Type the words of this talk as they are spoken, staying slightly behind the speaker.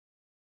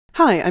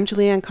Hi, I'm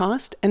Julieanne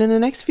Cost, and in the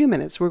next few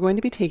minutes we're going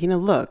to be taking a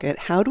look at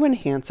how to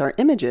enhance our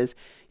images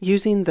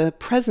using the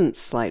presence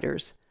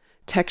sliders,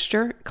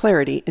 texture,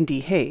 clarity, and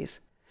dehaze.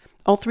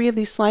 All three of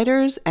these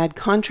sliders add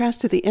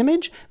contrast to the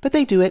image, but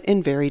they do it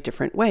in very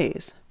different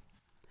ways.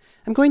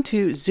 I'm going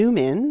to zoom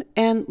in,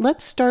 and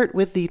let's start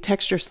with the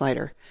texture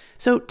slider.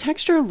 So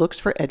texture looks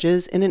for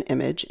edges in an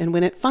image, and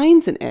when it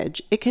finds an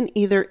edge, it can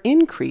either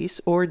increase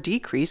or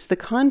decrease the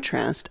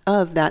contrast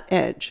of that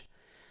edge.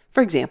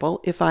 For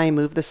example, if I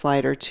move the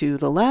slider to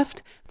the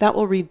left, that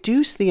will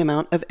reduce the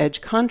amount of edge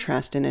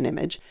contrast in an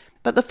image,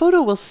 but the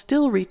photo will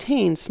still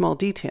retain small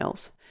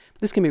details.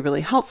 This can be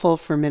really helpful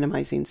for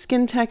minimizing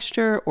skin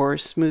texture or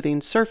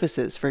smoothing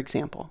surfaces, for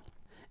example.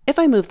 If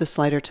I move the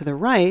slider to the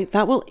right,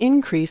 that will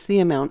increase the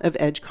amount of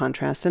edge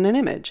contrast in an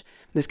image.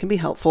 This can be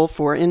helpful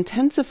for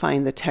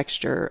intensifying the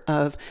texture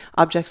of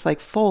objects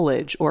like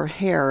foliage or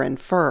hair and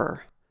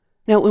fur.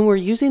 Now, when we're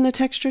using the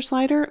texture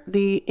slider,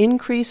 the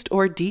increased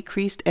or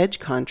decreased edge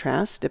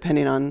contrast,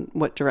 depending on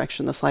what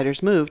direction the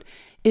slider's moved,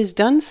 is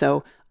done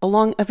so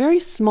along a very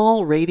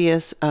small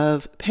radius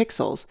of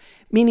pixels,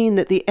 meaning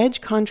that the edge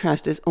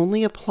contrast is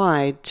only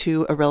applied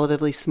to a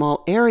relatively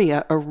small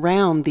area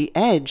around the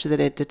edge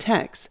that it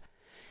detects.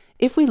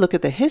 If we look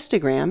at the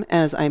histogram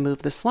as I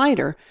move the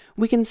slider,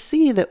 we can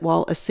see that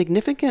while a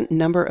significant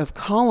number of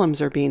columns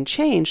are being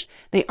changed,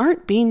 they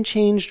aren't being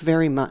changed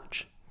very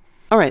much.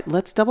 All right,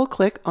 let's double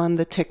click on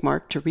the tick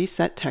mark to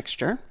reset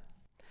texture.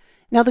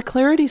 Now the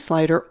clarity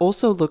slider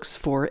also looks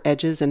for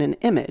edges in an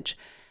image.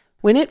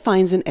 When it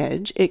finds an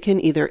edge, it can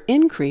either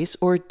increase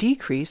or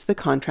decrease the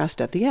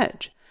contrast of the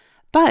edge.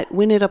 But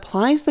when it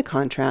applies the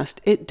contrast,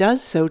 it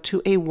does so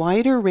to a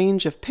wider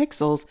range of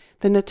pixels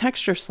than the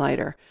texture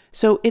slider.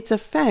 So its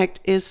effect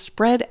is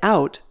spread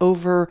out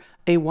over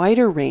a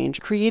wider range,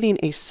 creating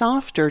a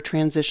softer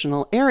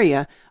transitional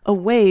area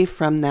away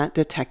from that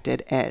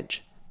detected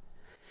edge.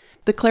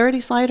 The clarity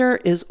slider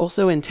is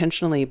also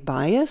intentionally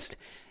biased.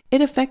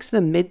 It affects the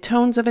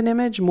midtones of an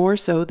image more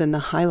so than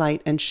the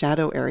highlight and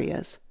shadow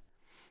areas.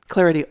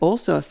 Clarity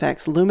also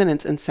affects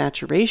luminance and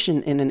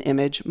saturation in an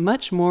image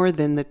much more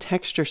than the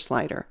texture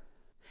slider.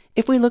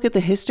 If we look at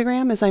the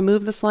histogram as I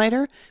move the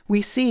slider,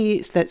 we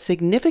see that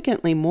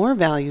significantly more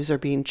values are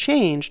being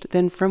changed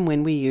than from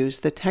when we use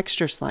the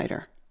texture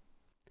slider.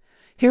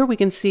 Here we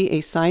can see a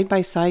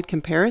side-by-side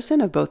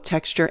comparison of both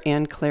texture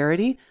and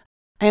clarity.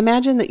 I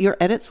imagine that your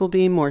edits will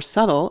be more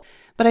subtle,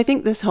 but I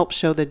think this helps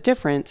show the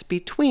difference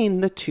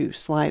between the two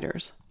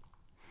sliders.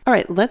 All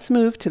right, let's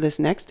move to this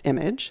next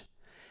image.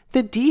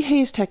 The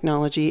Dehaze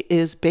technology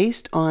is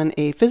based on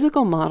a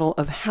physical model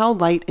of how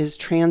light is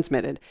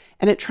transmitted,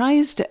 and it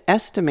tries to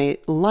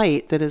estimate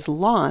light that is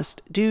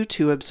lost due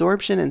to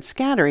absorption and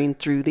scattering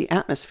through the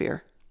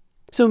atmosphere.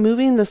 So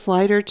moving the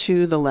slider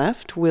to the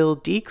left will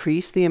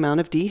decrease the amount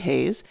of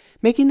dehaze,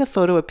 making the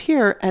photo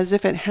appear as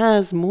if it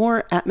has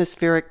more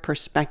atmospheric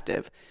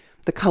perspective.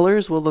 The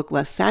colors will look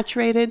less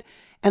saturated,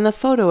 and the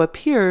photo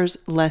appears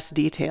less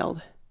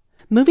detailed.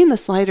 Moving the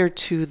slider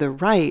to the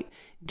right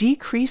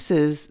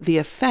decreases the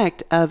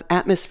effect of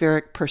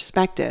atmospheric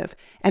perspective,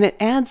 and it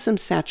adds some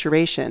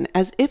saturation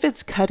as if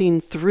it's cutting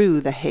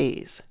through the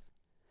haze.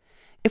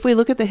 If we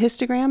look at the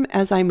histogram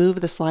as I move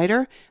the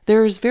slider,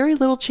 there is very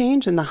little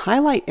change in the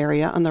highlight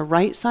area on the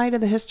right side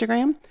of the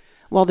histogram,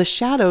 while the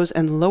shadows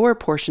and lower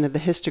portion of the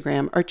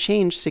histogram are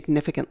changed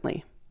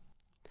significantly.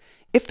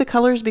 If the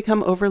colors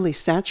become overly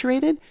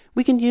saturated,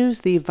 we can use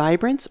the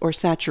vibrance or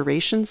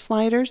saturation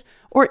sliders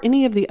or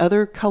any of the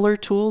other color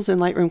tools in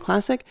Lightroom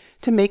Classic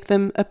to make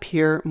them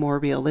appear more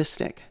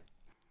realistic.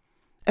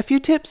 A few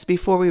tips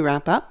before we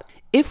wrap up.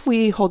 If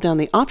we hold down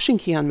the Option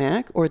key on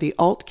Mac or the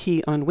Alt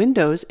key on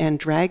Windows and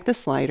drag the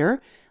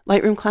slider,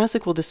 Lightroom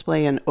Classic will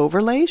display an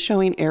overlay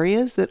showing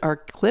areas that are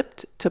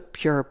clipped to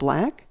pure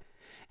black.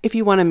 If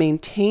you want to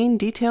maintain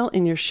detail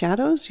in your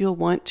shadows, you'll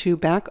want to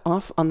back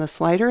off on the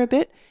slider a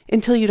bit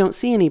until you don't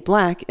see any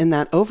black in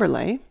that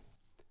overlay.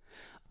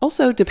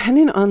 Also,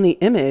 depending on the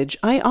image,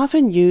 I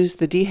often use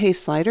the Dehaze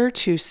slider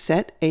to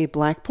set a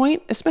black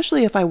point,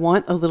 especially if I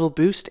want a little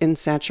boost in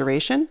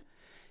saturation.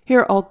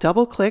 Here I'll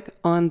double click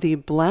on the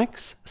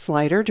blacks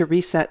slider to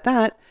reset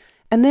that,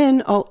 and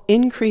then I'll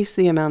increase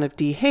the amount of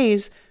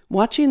dehaze,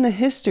 watching the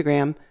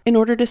histogram in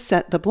order to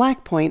set the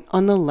black point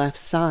on the left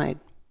side.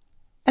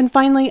 And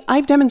finally,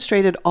 I've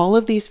demonstrated all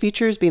of these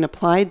features being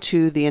applied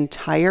to the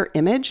entire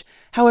image.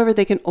 However,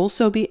 they can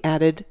also be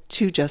added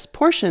to just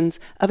portions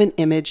of an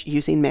image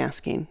using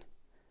masking.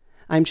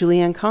 I'm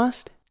Julieanne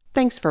Cost.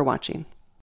 Thanks for watching.